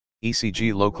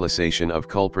ECG localization of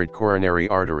culprit coronary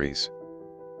arteries.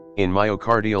 In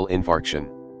myocardial infarction.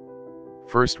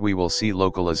 First we will see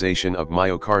localization of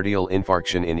myocardial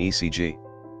infarction in ECG.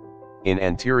 In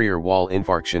anterior wall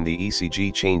infarction the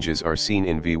ECG changes are seen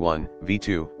in V1,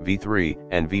 V2, V3,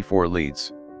 and V4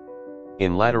 leads.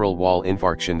 In lateral wall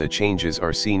infarction the changes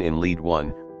are seen in lead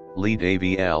 1, lead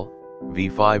AVL,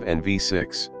 V5 and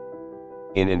V6.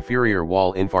 In inferior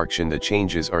wall infarction the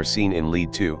changes are seen in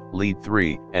lead 2, lead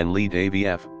 3, and lead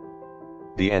AVF.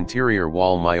 The anterior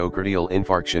wall myocardial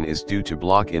infarction is due to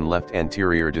block in left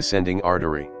anterior descending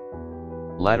artery.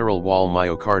 Lateral wall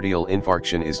myocardial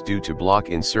infarction is due to block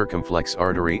in circumflex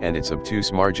artery and its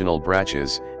obtuse marginal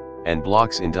branches, and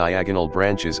blocks in diagonal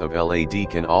branches of LAD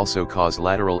can also cause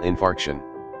lateral infarction.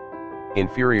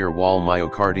 Inferior wall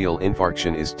myocardial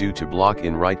infarction is due to block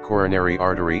in right coronary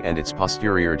artery and its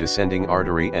posterior descending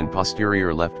artery and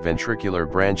posterior left ventricular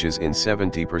branches in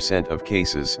 70% of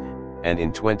cases, and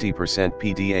in 20%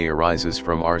 PDA arises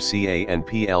from RCA and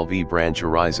PLV branch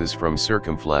arises from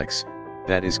circumflex,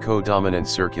 that is codominant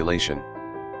circulation.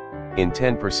 In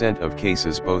 10% of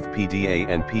cases both PDA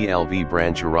and PLV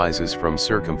branch arises from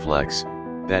circumflex,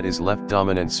 that is left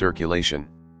dominant circulation.